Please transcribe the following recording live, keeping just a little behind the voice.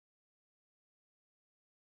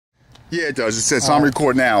Yeah, it does. It says I'm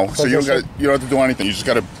recording now, so you don't have to do anything. You just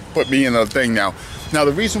got to put me in the thing now. Now,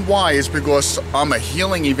 the reason why is because I'm a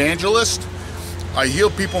healing evangelist. I heal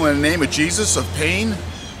people in the name of Jesus of pain,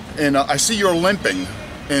 and I see you're limping,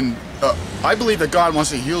 and I believe that God wants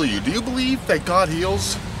to heal you. Do you believe that God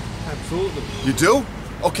heals? Absolutely. You do?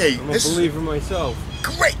 Okay. I'm a believer myself.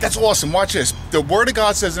 Great. That's awesome. Watch this. The Word of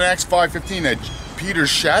God says in Acts 5:15 that Peter's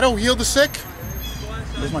shadow healed the sick.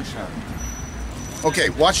 Where's my shadow? Okay,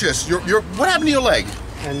 watch this. What happened to your leg?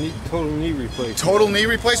 I need total knee replacement. Total knee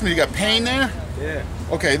replacement? You got pain there? Yeah.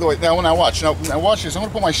 Okay, now watch. Now watch this. I'm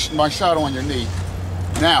going to put my shadow on your knee.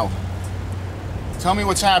 Now, tell me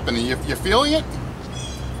what's happening. You feeling it?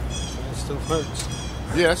 It still hurts.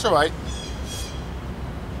 Yeah, that's all right.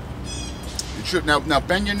 You should now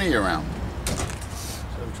bend your knee around. That's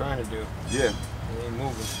what I'm trying to do. Yeah. It ain't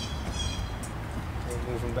moving. Ain't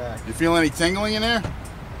moving back. You feel any tingling in there?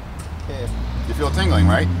 Yeah. You feel tingling,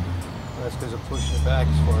 right? That's because I'm pushing it back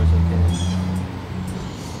as far as I can.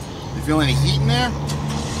 You feel any heat in there?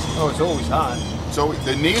 Oh, it's always hot. So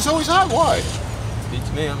the knee is always hot? Why?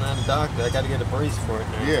 Beats me. I'm not a doctor. I got to get a brace for it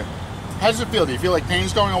now. Yeah. How does it feel? Do you feel like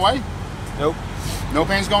pain's going away? Nope. No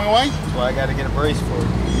pain's going away? That's why I got to get a brace for it.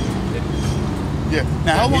 Yeah.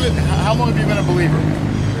 Now, how long have you been a believer? I've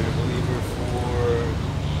been a believer for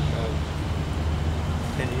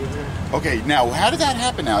 10 years now. Okay. Now, how did that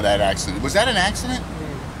happen? Now that accident, was that an accident?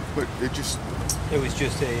 But it was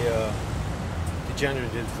just a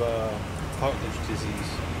degenerative cartilage disease.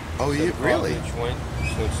 Oh, so yeah, really? Cartilage went,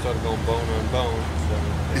 so it started going bone on bone.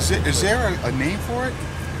 So is there a name for it?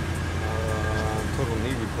 Total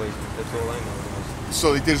knee replacement. That's all I know.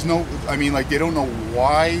 So there's no, I mean, like they don't know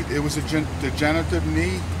why it was a degenerative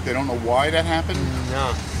knee. They don't know why that happened.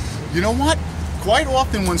 No. You know what? Quite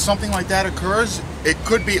often when something like that occurs, it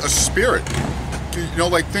could be a spirit. You know,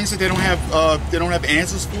 like things that they don't have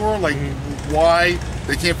answers for, like why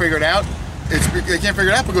they can't figure it out. They can't figure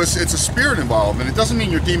it out because it's a spirit involved, and it doesn't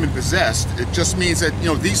mean you're demon possessed. It just means that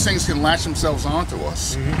these things can latch themselves onto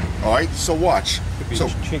us. All right, so watch. Could be a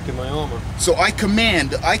chink in my armor. So I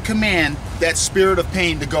command that spirit of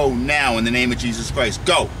pain to go now in the name of Jesus Christ.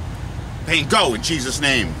 Go, pain, go in Jesus'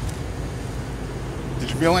 name. Did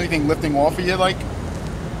you feel anything lifting off of you, like?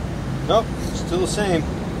 Nope, still the same.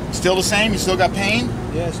 Still the same? You still got pain?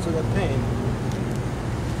 Yeah, I still got pain.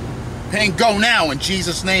 Pain, go now in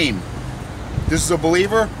Jesus' name. This is a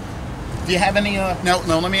believer. Do you have any? No.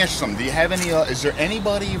 Let me ask you something. Do you have any? Is there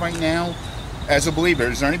anybody right now, as a believer?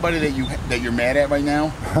 Is there anybody that you're mad at right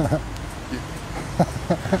now?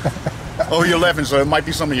 Oh, you're laughing, so it might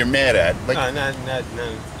be something you're mad at. Like, no, not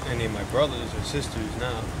any of my brothers or sisters.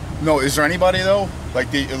 No. No, is there anybody though?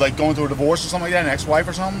 Like going through a divorce or something like that, an ex-wife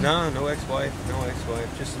or something? No ex-wife,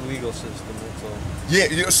 just the legal system. That's all.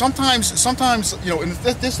 Yeah, sometimes, and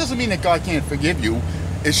this doesn't mean that God can't forgive you.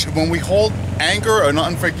 It's when we hold anger or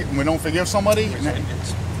we don't forgive somebody.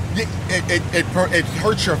 It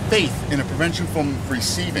hurts your faith in a prevention from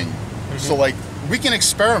receiving. So like we can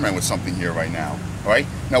experiment with something here right now. All right.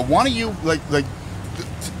 Now, why don't you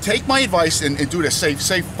take my advice and do this?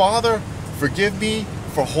 Say, Father, forgive me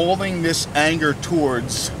for holding this anger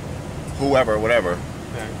towards whoever, whatever.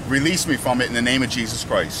 Okay. Release me from it in the name of Jesus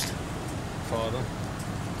Christ.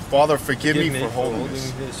 Father, forgive me for holding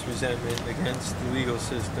this resentment against the legal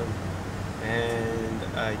system, and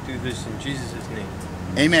I do this in Jesus' name.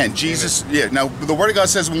 Amen. Jesus, yeah. Now, the Word of God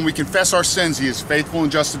says when we confess our sins, He is faithful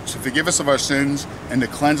and just to forgive us of our sins and to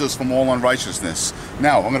cleanse us from all unrighteousness.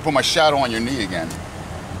 Now, I'm going to put my shadow on your knee again.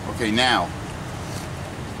 Okay, now.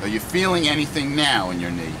 Are you feeling anything now in your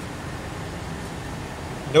knee?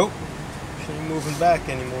 Nope. It ain't moving back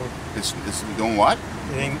anymore. It's doing what?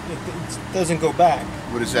 It doesn't go back.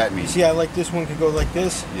 What does that mean? You see, this one can go like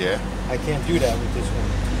this. Yeah. I can't do that with this one.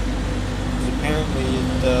 Because apparently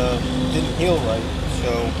it didn't heal right,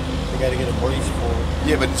 so I got to get a brace for it.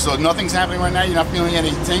 Yeah, but so nothing's happening right now? You're not feeling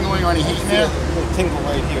any tingling or any heat in there? A little tingle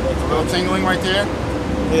right here. A little tingling right there?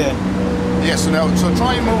 Yeah. Yeah, so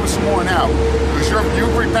try and move it some more now. Because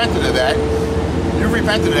you've repented of that. You've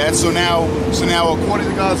repented of that, so now according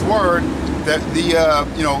to God's word, that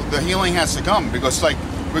the healing has to come.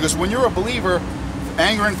 Because when you're a believer,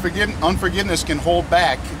 anger and unforgiveness can hold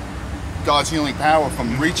back God's healing power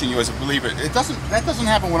from reaching you as a believer. That doesn't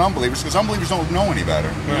happen with unbelievers, because unbelievers don't know any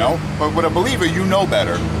better, you know? But with a believer, you know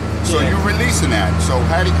better. So you're releasing that. So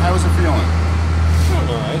how is it feeling? Feeling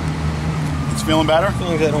all right. It's feeling better? As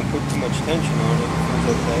long as I don't put too much tension on it, it's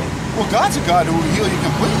okay. Well, God's a God who will heal you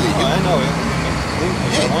completely. Oh, I know it.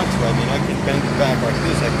 If I want to. I mean, I can bend it back like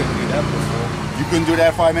this. I couldn't do that before. You couldn't do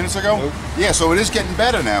that 5 minutes ago? Nope. Yeah, so it is getting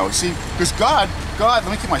better now. See, because God, let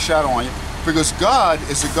me keep my shadow on you. Because God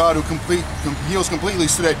is a God who heals completely,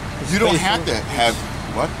 so that you don't have to have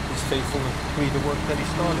what? He's faithful to complete the work that He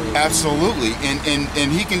started. Absolutely, and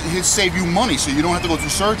he'll save you money, so you don't have to go through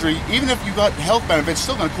surgery. Even if you got health benefits, it's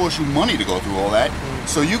still going to cost you money to go through all that.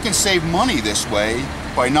 So you can save money this way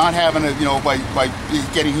by not having to, by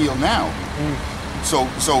getting healed now. So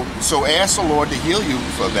ask the Lord to heal you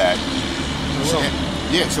for that.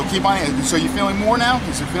 Yeah. So keep on. So you're feeling more now?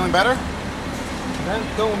 Is it feeling better? Not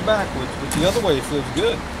going backwards, but the other way it feels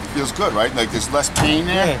good. Feels good, right? Like there's less pain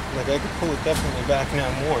there? Yeah, like I could pull it definitely back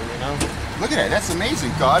now more, Look at that, that's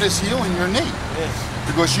amazing. God is healing your knee. Yeah.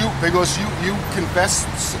 Because you confess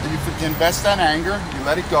that anger, you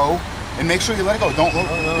let it go, and make sure you let it go. Don't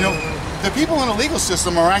the people in the legal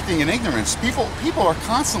system are acting in ignorance. People are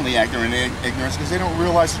constantly acting in ignorance because they don't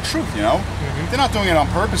realize the truth, They're not doing it on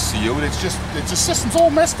purpose to you, it's just the system's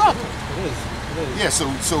all messed up. It is. Yeah, so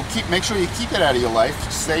make sure you keep that out of your life.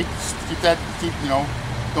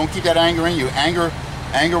 Don't keep that anger in you. Anger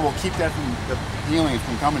will keep that from the healing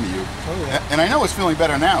from coming to you. Oh, yeah. And I know it's feeling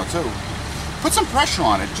better now too. Put some pressure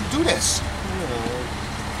on it. Do this.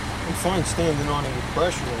 I'm fine standing on it with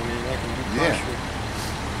pressure. I mean, I can do pressure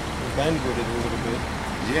and bend with it a little bit.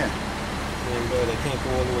 Yeah. But I can't go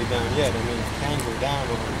all the way down yet. I mean, I can go down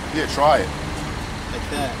or yeah, try it. Like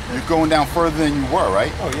that. You're going down further than you were,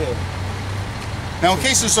 right? Oh yeah. Now, in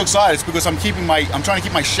case it's so excited, it's because I'm trying to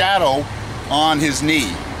keep my shadow on his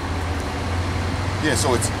knee. Yeah,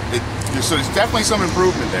 so there's definitely some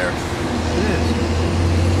improvement there. It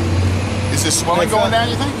is. Is this swelling going down,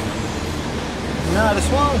 you think? Nah, the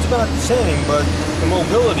swelling's about the same, but the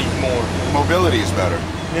mobility's more. The mobility is better.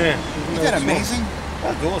 Yeah. Isn't that amazing?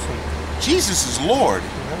 That's awesome. Jesus is Lord.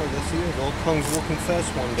 Yes, He is. All tongues will confess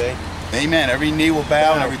one day. Amen. Every knee will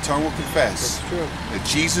bow and every tongue will confess. That's true. That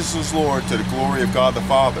Jesus is Lord to the glory of God the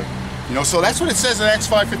Father. So that's what it says in Acts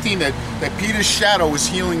 5:15, that Peter's shadow is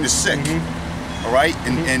healing the sick. All right?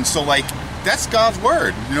 And so that's God's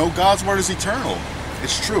word. God's word is eternal.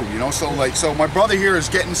 It's true, So my brother here is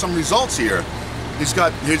getting some results here. He's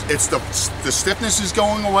got the stiffness is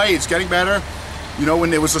going away, it's getting better. When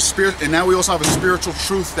there was a spirit, and now we also have a spiritual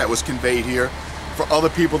truth that was conveyed here for other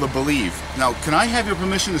people to believe. Now, can I have your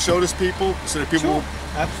permission to show this people so that people Sure.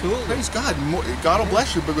 Absolutely. Praise God. God will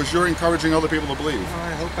bless you because you're encouraging other people to believe.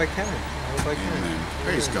 I hope I can. Amen.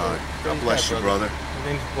 Praise God. God bless you, brother.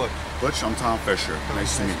 My name's Butch. Butch, I'm Tom Fisher.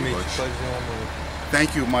 Nice to meet you, Butch. Pleasure.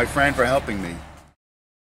 Thank you, my friend, for helping me.